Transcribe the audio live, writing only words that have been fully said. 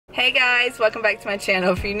Hey guys, welcome back to my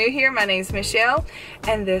channel. If you're new here, my name is Michelle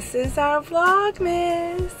and this is our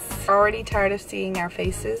Vlogmas. Already tired of seeing our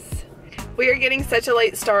faces. We are getting such a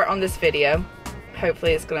late start on this video.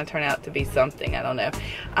 Hopefully it's going to turn out to be something, I don't know.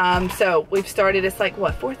 So we've started, it's like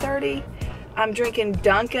what, 4:30? I'm drinking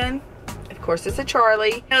Dunkin'. Of course it's a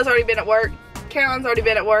Charlie. Hannah's already been at work. Caroline's already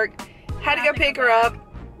been at work. Had to go pick her up.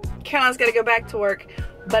 Caroline's got to go back to work.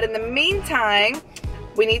 But in the meantime,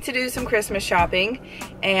 we need to do some Christmas shopping,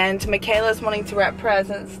 and Michaela's wanting to wrap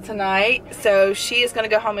presents tonight, so she is going to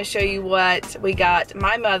go home and show you what we got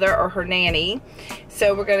my mother or her nanny.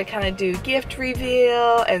 So we're going to kind of do gift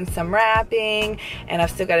reveal and some wrapping, and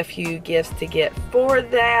I've still got a few gifts to get for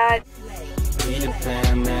that.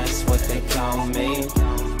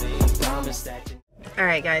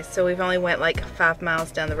 Alright guys, so we've only went like 5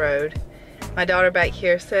 miles down the road. My daughter back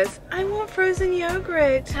here says, I want frozen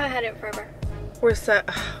yogurt. I had it forever. We're so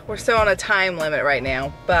on a time limit right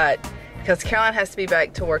now, but because Caroline has to be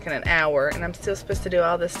back to work in an hour and I'm still supposed to do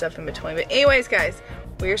all this stuff in between. But anyways guys,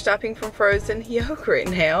 we are stopping for frozen yogurt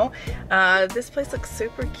now. This place looks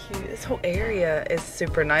super cute. This whole area is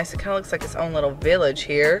super nice. It kind of looks like its own little village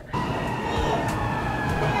here.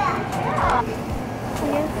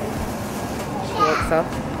 She looks up.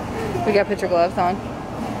 We got to put your gloves on.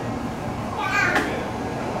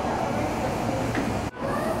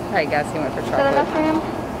 Alright guys, he went for chocolate. Is that enough for him?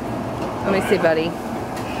 Let me see, buddy.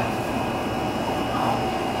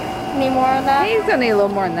 Need more of that? He's gonna need a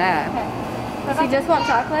little more than that. Okay. Does he just want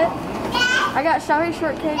chocolate? I got strawberry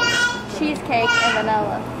shortcake, cheesecake, and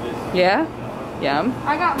vanilla. Yeah? Yum.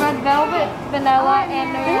 I got red velvet, vanilla,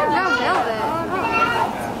 and red velvet.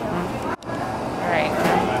 Alright.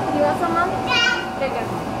 You want some, Mom? There you go.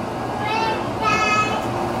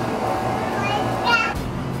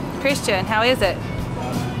 Christian, how is it?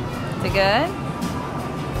 Is it good?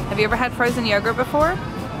 Have you ever had frozen yogurt before?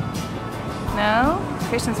 No?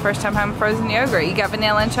 Christian's first time having frozen yogurt. You got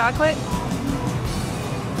vanilla and chocolate?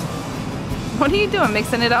 What are you doing?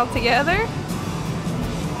 Mixing it all together?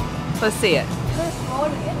 Let's see it. There's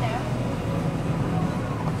floating in there.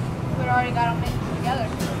 We already got them mixed together.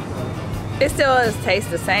 It still does taste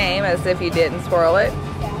the same as if you didn't swirl it.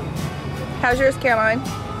 Yeah. How's yours, Caroline?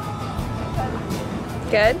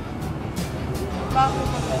 Good?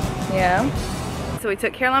 Yeah. So we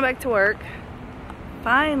took Caroline back to work.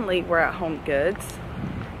 Finally, we're at Home Goods.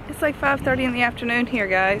 It's like 5:30 in the afternoon here,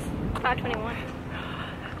 guys. 5:21.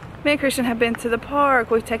 Me and Christian have been to the park.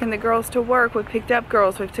 We've taken the girls to work. We've picked up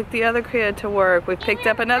girls. We've took the other kid to work. We've picked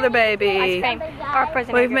up another baby. Ice cream. Our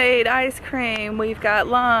present. We've made ice cream. We've got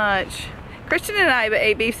lunch. Christian and I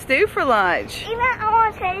ate beef stew for lunch. Even I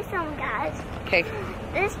want to tell you something, guys. Okay.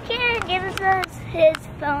 This kid gives us his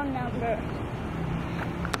phone number.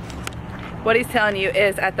 What he's telling you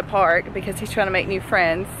is at the park, because he's trying to make new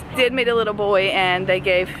friends, did meet a little boy and they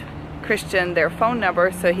gave Christian their phone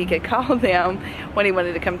number so he could call them when he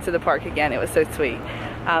wanted to come to the park again. It was so sweet.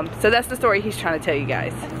 So that's the story he's trying to tell you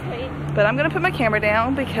guys. But I'm gonna put my camera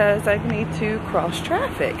down because I need to cross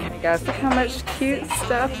traffic. Hey guys, look how much cute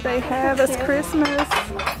stuff they have. It's Christmas.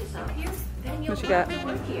 What you got?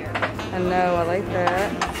 I know, I like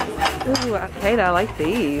that. Ooh, Kate, I like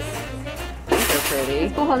these. These are pretty.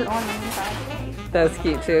 We'll hold it on the inside. That's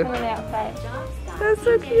cute too. On the outside. That's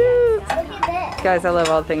so cute. Look at this. Guys, I love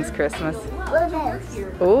all things Christmas. Look at this.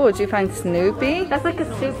 Oh, did you find Snoopy? That's like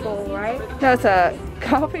a soup bowl, right? No, it's a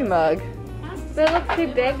coffee mug. But it looks too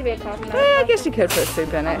big to be a coffee mug. I guess you could put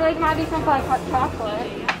soup in I it. feel like it might be something like hot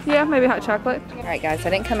chocolate. Yeah, maybe hot chocolate. All right, guys, I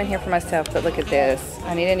didn't come in here for myself, but look at this.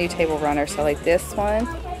 I need a new table runner, so I like this one.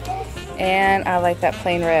 And I like that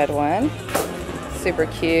plain red one. Super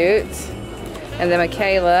cute. And then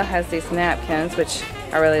Michaela has these napkins, which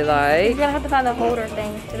I really You're like. gonna have to find the holder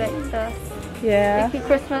thing to make stuff. Yeah. Like the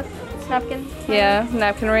Christmas napkins. Yeah,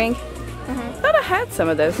 napkin ring. I thought I had some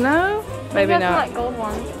of those. No? Maybe That's not. like gold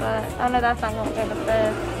ones, but I know that's not gonna go with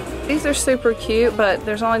this. These are super cute, but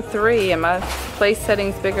there's only 3 and my place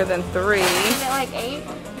setting's bigger than 3. Is it like 8?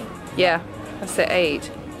 Yeah, I said 8.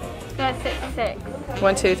 No, it's 6.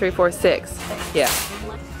 1, 2, 3, 4, 6. Yeah.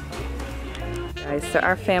 Guys, so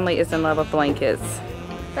our family is in love with blankets.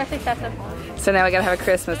 Especially excessive. So now we gotta have a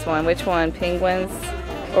Christmas one. Which one? Penguins?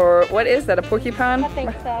 Or what is that? A porcupine? I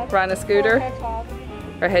think so. Riding a scooter? Or a hedgehog.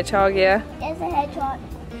 Or a hedgehog, yeah. It's a hedgehog.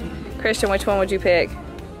 Christian, which one would you pick?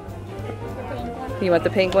 You want the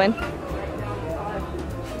penguin?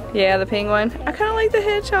 Yeah, the penguin. I kind of like the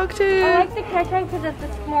hedgehog too. I like the hedgehog because it's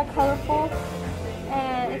just more colorful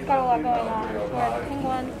and it's got a lot going on. Whereas the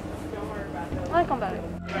penguins, I like them better.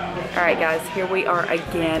 Alright guys, here we are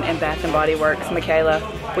again in Bath & Body Works. Michaela,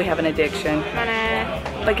 we have an addiction.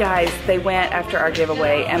 But guys, they went after our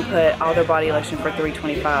giveaway and put all their body lotion for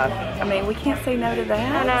 $3.25. I mean, we can't say no to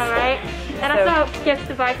that. I know, right? And I still have gifts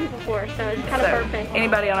to buy people for, so it's kind of perfect.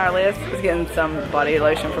 Anybody on our list is getting some body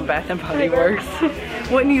lotion from Bath & Body Works.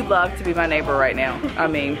 Wouldn't you love to be my neighbor right now? I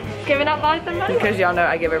mean, giving out Bath & Body Works. Because y'all know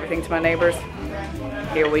I give everything to my neighbors.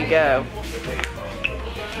 Here we go.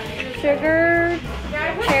 Sugar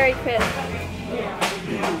cherry crisp.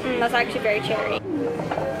 That's actually very cherry.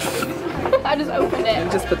 I just opened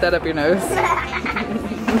it. Just put that up your nose.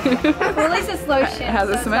 Well, at least it's lotion. How's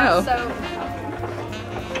it smell? Smells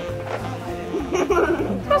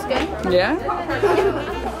good. Yeah?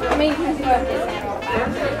 I mean, because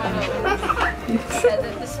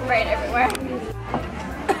it's sprayed everywhere.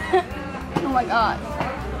 Oh my god.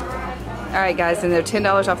 Alright guys, and they're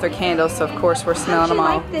 $10 off their candles, so of course we're smelling them all.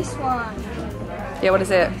 I like this one. Yeah, what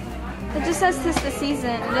is it? It just says "'tis the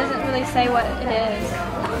season." It doesn't really say what it is.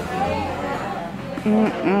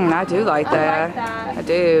 I do like that. I like that. I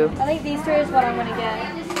do. I think these three is what I'm gonna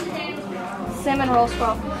get. Cinnamon roll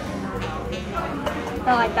swirl.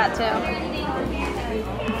 I like that too.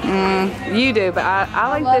 You do, but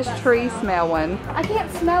I like this tree smell one. I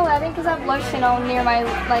can't smell it, I think, because I have lotion on near my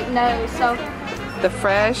nose. So. The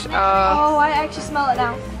fresh. Oh, I actually smell it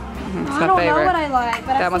now. It's my I don't favorite. know what I like,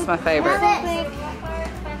 but that one's my favorite.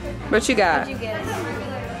 What you got? What'd you get?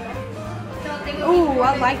 Ooh,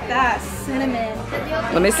 I like that. Cinnamon.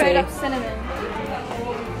 Let me Straight see. up cinnamon.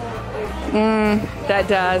 That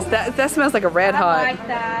does. That smells like a red hot. I like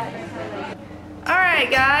that.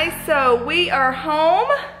 Alright guys, so we are home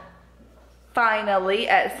finally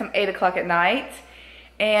at some 8 o'clock at night.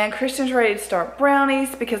 And Christian's ready to start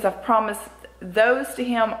brownies because I've promised those to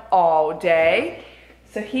him all day.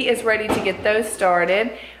 So he is ready to get those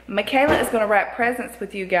started. Michaela is going to wrap presents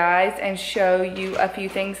with you guys and show you a few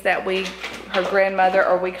things that her grandmother,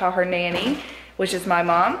 or we call her nanny, which is my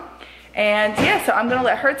mom. And yeah, so I'm going to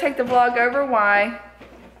let her take the vlog over while,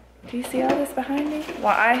 do you see all this behind me?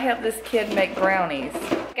 While I help this kid make brownies.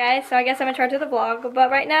 Guys, so I guess I'm in charge of the vlog,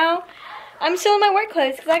 but right now I'm still in my work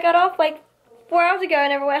clothes because I got off like 4 hours ago and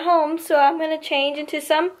never went home. So I'm going to change into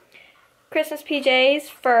some Christmas PJs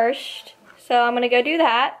first. So I'm going to go do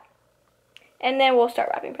that. And then we'll start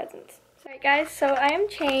wrapping presents. Alright guys, so I am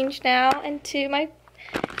changed now into my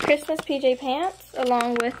Christmas PJ pants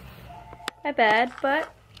along with my bed.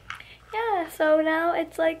 But yeah, so now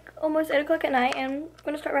it's like almost 8 o'clock at night and I'm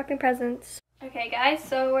going to start wrapping presents. Okay guys,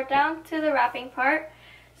 so we're down to the wrapping part.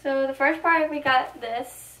 So the first part, we got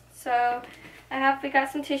this. So we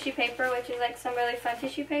got some tissue paper, which is like some really fun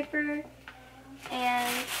tissue paper.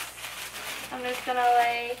 And I'm just going to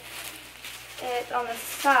lay it on the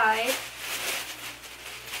side.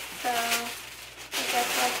 So I guess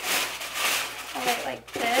I'll lay it like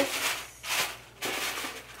this.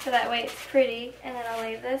 So that way it's pretty. And then I'll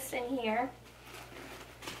lay this in here.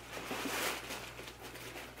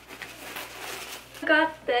 We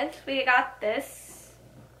got this.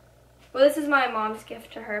 Well, this is my mom's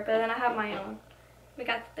gift to her, but then I have my own. We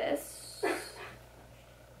got this.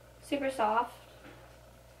 Super soft.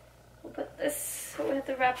 We'll put this, we have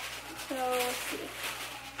to wrap, so let's see.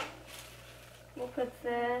 We'll put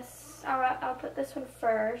this, I'll put this one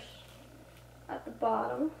first at the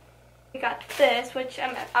bottom. We got this, which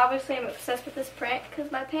I'm obsessed with this print because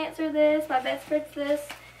my pants are this, my bedspread's this.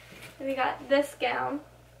 And we got this gown,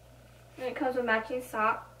 and it comes with matching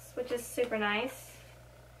socks, which is super nice.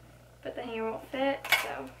 But the hanger won't fit,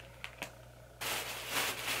 so.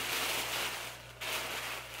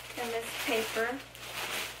 And this paper.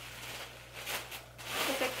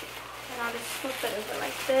 And I'll just flip it over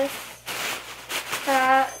like this. I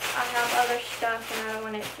have other stuff and I don't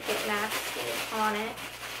want it to get nasty on it.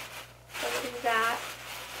 So we'll do that.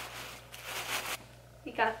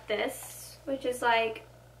 We got this, which is like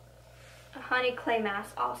a honey clay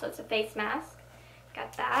mask also. It's a face mask.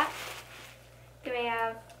 Got that. Then we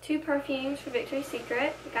have 2 perfumes for Victoria's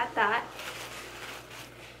Secret. We got that.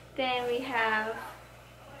 Then we have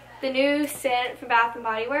the new scent from Bath &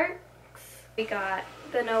 Body Works. We got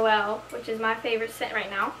the Noel, which is my favorite scent right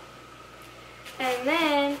now. And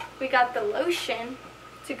then we got the lotion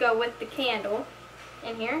to go with the candle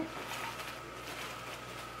in here.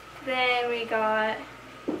 Then we got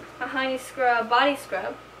a honey scrub body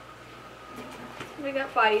scrub. We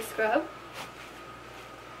got body scrub.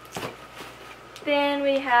 Then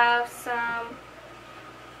we have some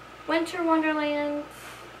Winter Wonderland,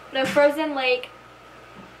 no, Frozen Lake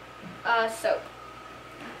soap.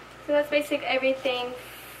 So that's basically everything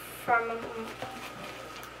from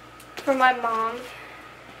my mom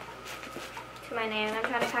to my nan. I'm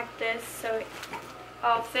trying to pack this so it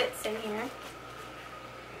all fits in here.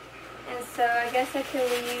 And so I guess I could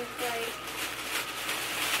leave, like,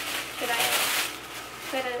 should I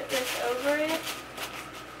put this over it?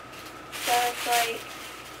 So it's like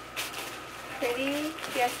pretty.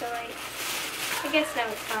 You have to like, I guess no,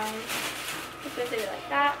 it's fine. Just put it like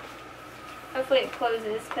that. Hopefully it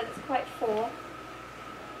closes because it's quite full.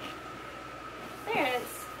 There,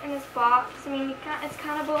 it's in this box. I mean, it's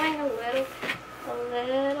kind of blowing a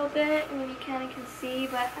little bit. I mean, you kind of can see,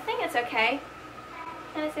 but I think it's okay.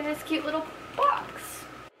 And it's in this cute little box.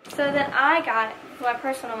 So then I got, for my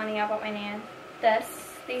personal money, I bought my nan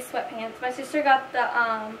these sweatpants. My sister got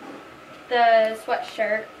the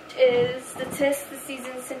sweatshirt. It is the Tis the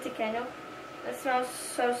Season Scented Candle. It smells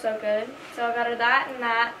so good. So I got her that,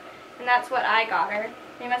 and that's what I got her.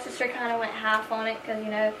 Me and my sister kind of went half on it because,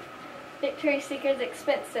 you know, Victoria's Secret is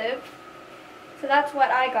expensive. So that's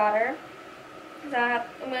what I got her. So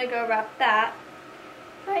I'm going to go wrap that.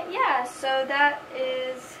 But yeah, so that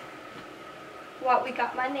is what we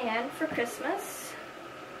got my nan for Christmas.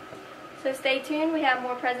 So stay tuned, we have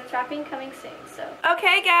more presents wrapping coming soon. So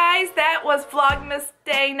okay guys, that was Vlogmas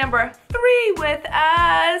day number 3 with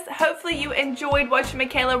us. Hopefully you enjoyed watching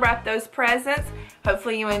Michaela wrap those presents.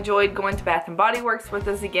 Hopefully you enjoyed going to Bath & Body Works with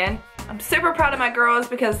us again. I'm super proud of my girls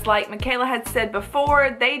because, like Michaela had said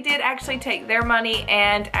before, they did actually take their money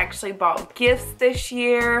and actually bought gifts this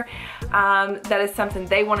year. That is something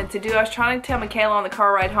they wanted to do. I was trying to tell Michaela on the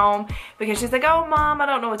car ride home because she's like, oh Mom, I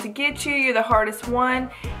don't know what to get you. You're the hardest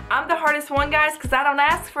one. I'm the hardest one, guys, because I don't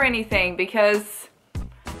ask for anything, because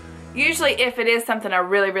usually if it is something I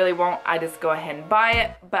really want, I just go ahead and buy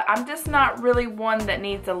it. But I'm just not really one that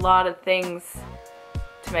needs a lot of things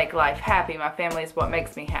to make life happy. My family is what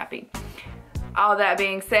makes me happy. All that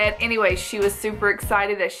being said, anyway, she was super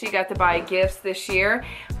excited that she got to buy gifts this year,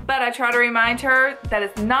 but I try to remind her that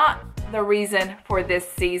it's not the reason for this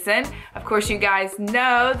season. Of course, you guys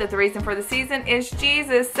know that the reason for the season is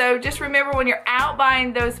Jesus, so just remember when you're out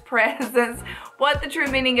buying those presents what the true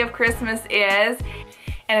meaning of Christmas is.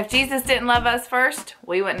 And if Jesus didn't love us first,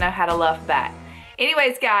 we wouldn't know how to love back.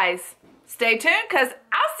 Anyways, guys, stay tuned because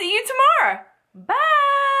I'll see you tomorrow.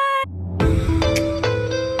 Bye!